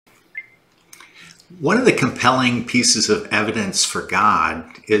One of the compelling pieces of evidence for God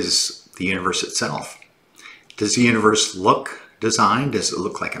is the universe itself. Does the universe look designed? Does it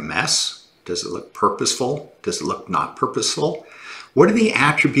look like a mess? Does it look purposeful? Does it look not purposeful? What are the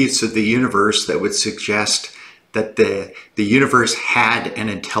attributes of the universe that would suggest that the universe had an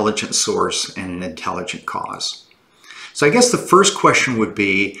intelligent source and an intelligent cause? So I guess the first question would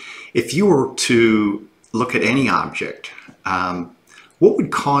be, if you were to look at any object, what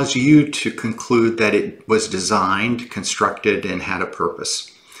would cause you to conclude that it was designed, constructed, and had a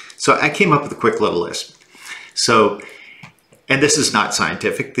purpose? So I came up with a quick little list. And this is not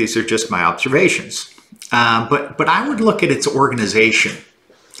scientific, these are just my observations. But I would look at its organization.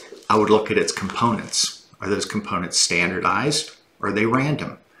 I would look at its components. Are those components standardized? Are they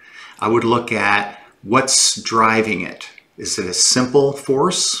random? I would look at what's driving it. Is it a simple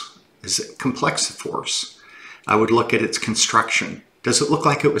force? Is it a complex force? I would look at its construction. Does it look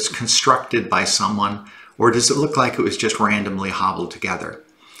like it was constructed by someone, or does it look like it was just randomly hobbled together?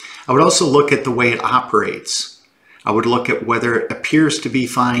 I would also look at the way it operates. I would look at whether it appears to be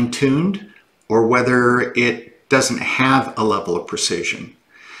fine-tuned or whether it doesn't have a level of precision.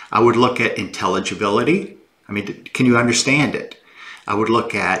 I would look at intelligibility. I mean, can you understand it? I would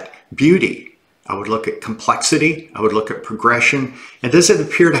look at beauty. I would look at complexity. I would look at progression. And does it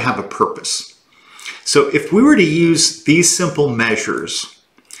appear to have a purpose? So if we were to use these simple measures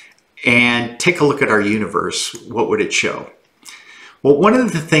and take a look at our universe, what would it show? Well, one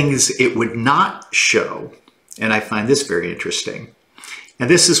of the things it would not show, and I find this very interesting, and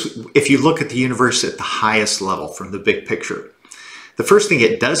this is if you look at the universe at the highest level from the big picture, the first thing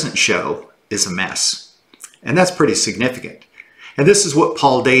it doesn't show is a mess. And that's pretty significant. And this is what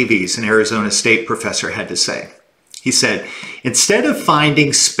Paul Davies, an Arizona State professor, had to say. He said, instead of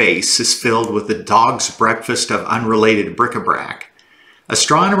finding space is filled with the dog's breakfast of unrelated bric-a-brac,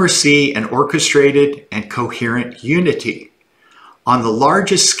 astronomers see an orchestrated and coherent unity. On the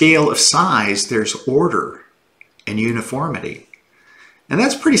largest scale of size, there's order and uniformity. And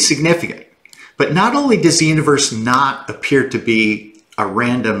that's pretty significant. But not only does the universe not appear to be a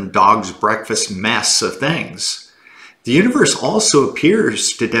random dog's breakfast mess of things, the universe also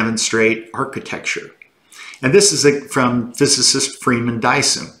appears to demonstrate architecture. And this is from physicist Freeman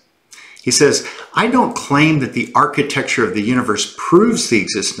Dyson. He says, I don't claim that the architecture of the universe proves the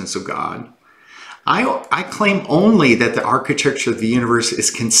existence of God. I claim only that the architecture of the universe is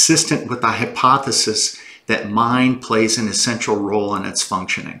consistent with the hypothesis that mind plays an essential role in its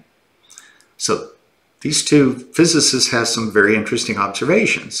functioning. So these two physicists have some very interesting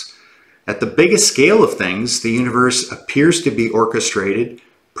observations. At the biggest scale of things, the universe appears to be orchestrated,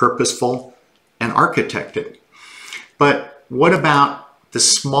 purposeful, and architected. But what about the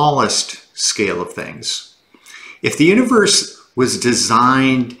smallest scale of things? If the universe was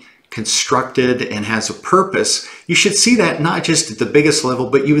designed, constructed, and has a purpose, you should see that not just at the biggest level,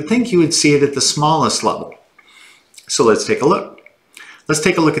 but you would think you would see it at the smallest level. So let's take a look. Let's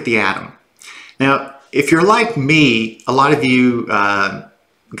take a look at the atom. Now, if you're like me, a lot of you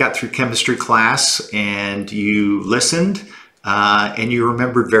got through chemistry class and you listened and you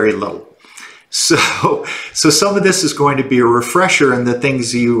remembered very little. So some of this is going to be a refresher in the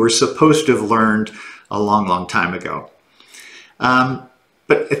things you were supposed to have learned a long, long time ago.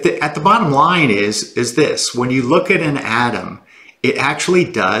 But at the bottom line is this. When you look at an atom, it actually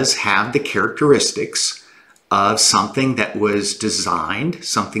does have the characteristics of something that was designed,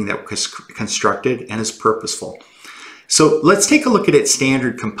 something that was constructed and is purposeful. So let's take a look at its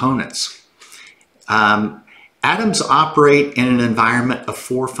standard components. Atoms operate in an environment of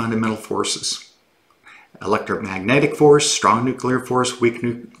four fundamental forces: electromagnetic force, strong nuclear force, weak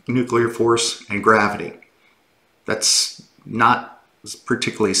nuclear force, and gravity. That's not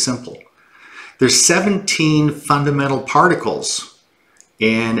particularly simple. There's 17 fundamental particles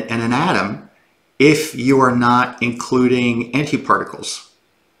in an atom if you are not including antiparticles.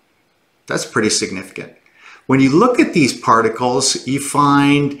 That's pretty significant. When you look at these particles, you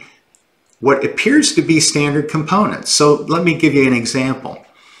find what appears to be standard components. So let me give you an example.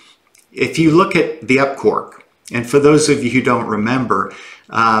 If you look at the up quark, and for those of you who don't remember,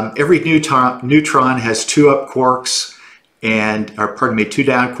 every neutron has two up quarks, two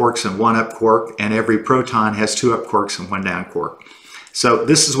down quarks and one up quark, and every proton has two up quarks and one down quark. So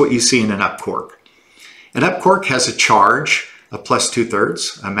this is what you see in an up quark. An up quark has a charge of plus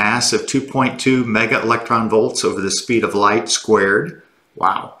 2/3, a mass of 2.2 mega electron volts over the speed of light squared.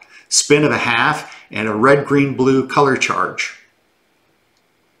 Wow. Spin of a half, and a red, green, blue color charge.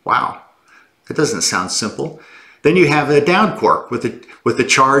 Wow, that doesn't sound simple. Then you have a down quark with a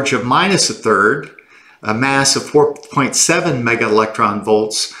charge of minus 1/3, a mass of 4.7 mega electron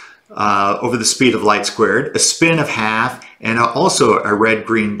volts over the speed of light squared, a spin of half, and also a red,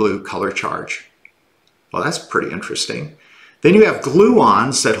 green, blue color charge. Well, that's pretty interesting. Then you have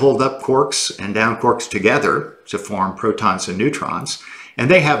gluons that hold up quarks and down quarks together to form protons and neutrons. And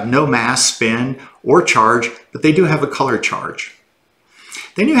they have no mass, spin, or charge, but they do have a color charge.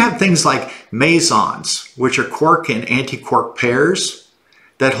 Then you have things like mesons, which are quark and antiquark pairs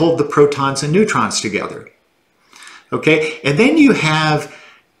that hold the protons and neutrons together. Okay, and then you have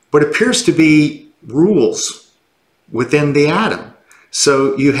what appears to be rules within the atom.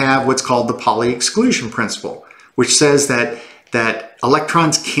 So you have what's called the Pauli exclusion principle, which says that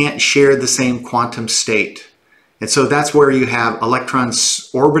electrons can't share the same quantum state. And so that's where you have electrons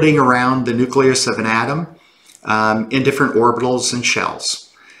orbiting around the nucleus of an atom in different orbitals and shells.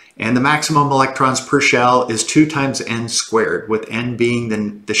 And the maximum electrons per shell is 2 times n squared, with n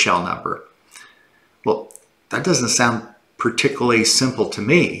being the shell number. Well, that doesn't sound particularly simple to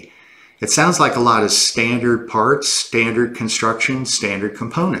me. It sounds like a lot of standard parts, standard construction, standard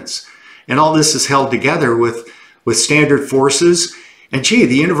components. And all this is held together with standard forces. And gee,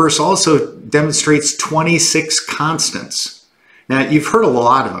 the universe also demonstrates 26 constants. Now, you've heard a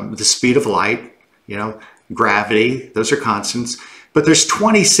lot of them. The speed of light, gravity, those are constants. But there's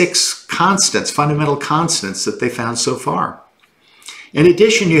 26 constants, fundamental constants that they found so far. In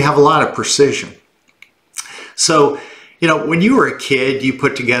addition, you have a lot of precision. So, when you were a kid, you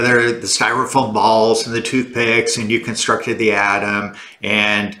put together the styrofoam balls and the toothpicks, and you constructed the atom,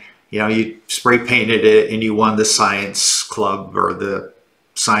 and you spray painted it, and you won the science club or the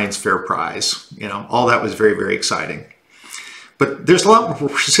science fair prize. All that was very, very exciting. But there's a lot more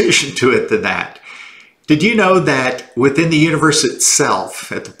precision to it than that. Did you know that within the universe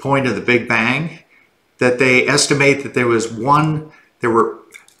itself, at the point of the Big Bang, that they estimate that there were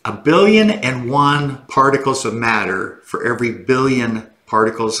 1,000,000,001 particles of matter for every billion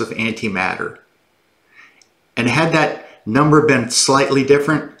particles of antimatter? And had that number been slightly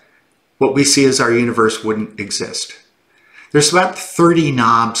different, what we see as our universe wouldn't exist. There's about 30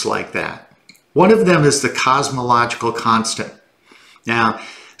 knobs like that. One of them is the cosmological constant. Now,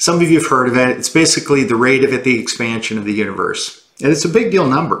 some of you have heard of it. It's basically the rate of the expansion of the universe. And it's a big deal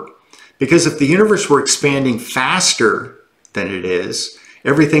number, because if the universe were expanding faster than it is,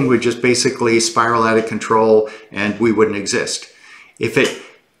 everything would just basically spiral out of control and we wouldn't exist. If it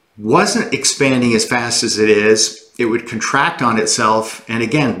wasn't expanding as fast as it is, it would contract on itself, and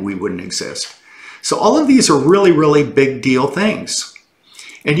again, we wouldn't exist. So all of these are really, really big deal things.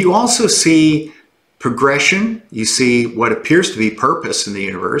 And you also see progression. You see what appears to be purpose in the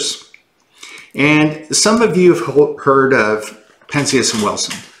universe. And some of you have heard of Penzias and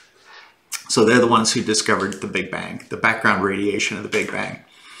Wilson. So they're the ones who discovered the Big Bang, the background radiation of the Big Bang.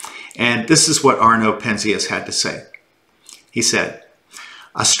 And this is what Arno Penzias had to say. He said,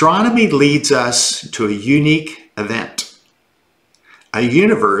 "Astronomy leads us to a unique event, a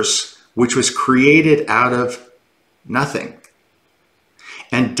universe which was created out of nothing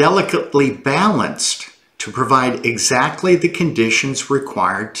and delicately balanced to provide exactly the conditions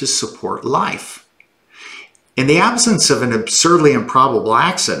required to support life. In the absence of an absurdly improbable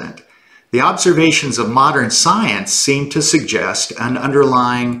accident, the observations of modern science seem to suggest an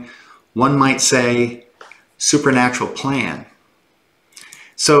underlying, one might say, supernatural plan."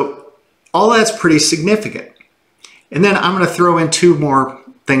 So all that's pretty significant. And then I'm going to throw in 2 more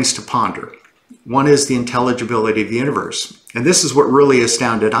things to ponder. One is the intelligibility of the universe. And this is what really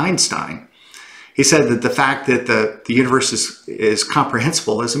astounded Einstein. He said that the fact that the universe is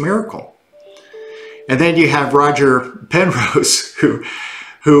comprehensible is a miracle. And then you have Roger Penrose, who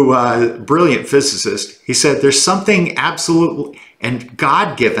brilliant physicist. He said there's something absolute and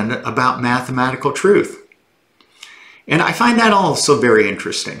God-given about mathematical truth. And I find that also very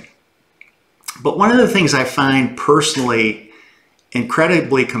interesting. But one of the things I find personally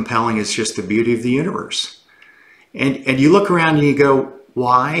incredibly compelling is just the beauty of the universe. And you look around and you go,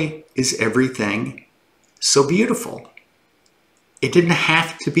 why is everything so beautiful? It didn't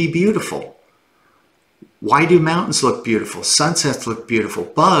have to be beautiful. Why do mountains look beautiful? Sunsets look beautiful.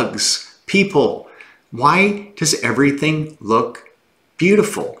 Bugs, people. Why does everything look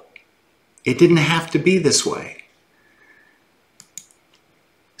beautiful? It didn't have to be this way.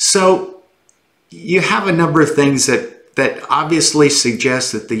 So you have a number of things that obviously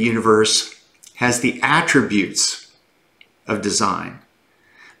suggest that the universe has the attributes of design.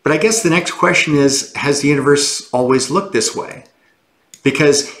 But I guess the next question is, has the universe always looked this way?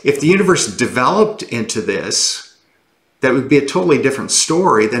 Because if the universe developed into this, that would be a totally different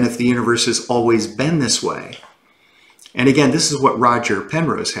story than if the universe has always been this way. And again, this is what Roger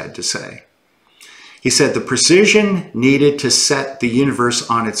Penrose had to say. He said, the precision needed to set the universe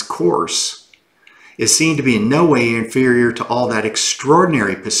on its course is seen to be in no way inferior to all that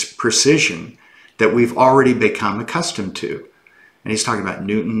extraordinary precision that we've already become accustomed to. And he's talking about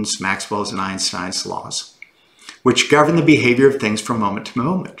Newton's, Maxwell's, and Einstein's laws, which govern the behavior of things from moment to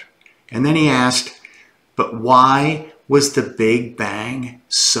moment. And then he asked, but why was the Big Bang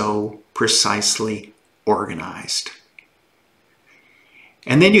so precisely organized?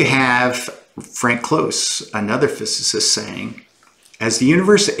 And then you have Frank Close, another physicist, saying, as the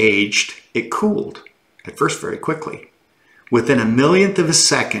universe aged, it cooled, at first very quickly. Within a millionth of a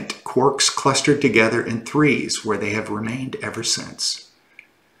second, quarks clustered together in threes, where they have remained ever since.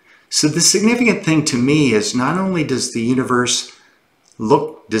 So the significant thing to me is not only does the universe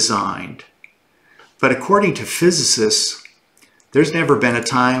look designed, but according to physicists, there's never been a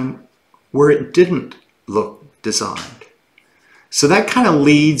time where it didn't look designed. So that kind of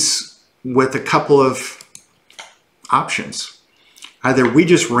leads with a couple of options. Either we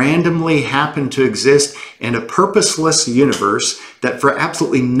just randomly happen to exist in a purposeless universe that for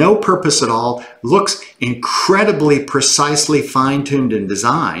absolutely no purpose at all looks incredibly precisely fine-tuned and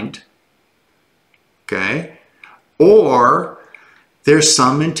designed, okay? Or there's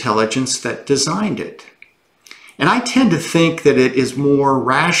some intelligence that designed it. And I tend to think that it is more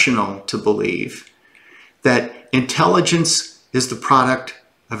rational to believe that intelligence is the product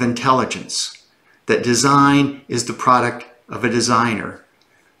of intelligence, that design is the product of a designer,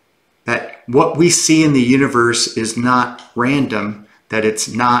 that what we see in the universe is not random, that it's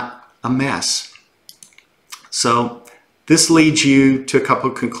not a mess. So this leads you to a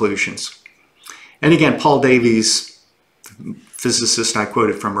couple of conclusions. And again, Paul Davies, the physicist I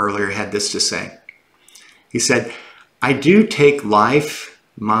quoted from earlier, had this to say. He said, I do take life,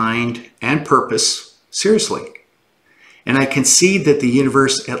 mind, and purpose seriously. And I concede that the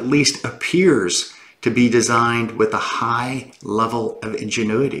universe at least appears to be designed with a high level of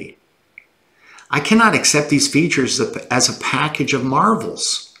ingenuity. I cannot accept these features as a package of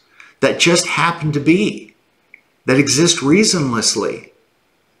marvels that just happen to be, that exist reasonlessly.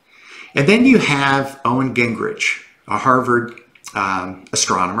 And then you have Owen Gingerich, a Harvard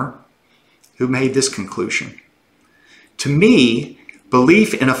astronomer, who made this conclusion. To me,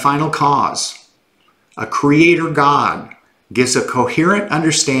 belief in a final cause, a creator God, gives a coherent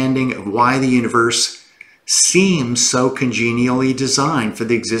understanding of why the universe seems so congenially designed for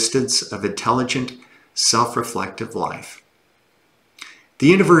the existence of intelligent, self-reflective life. The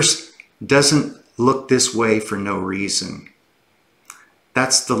universe doesn't look this way for no reason.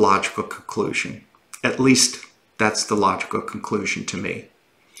 That's the logical conclusion. At least that's the logical conclusion to me.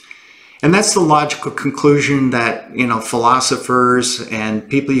 And that's the logical conclusion that, philosophers and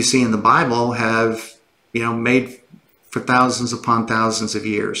people you see in the Bible have, made for thousands upon thousands of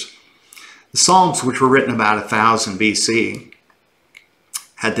years. The Psalms, which were written about 1000 BC,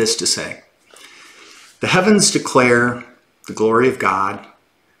 had this to say. The heavens declare the glory of God.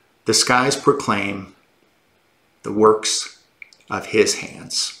 The skies proclaim the works of his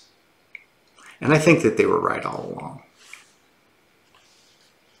hands. And I think that they were right all along.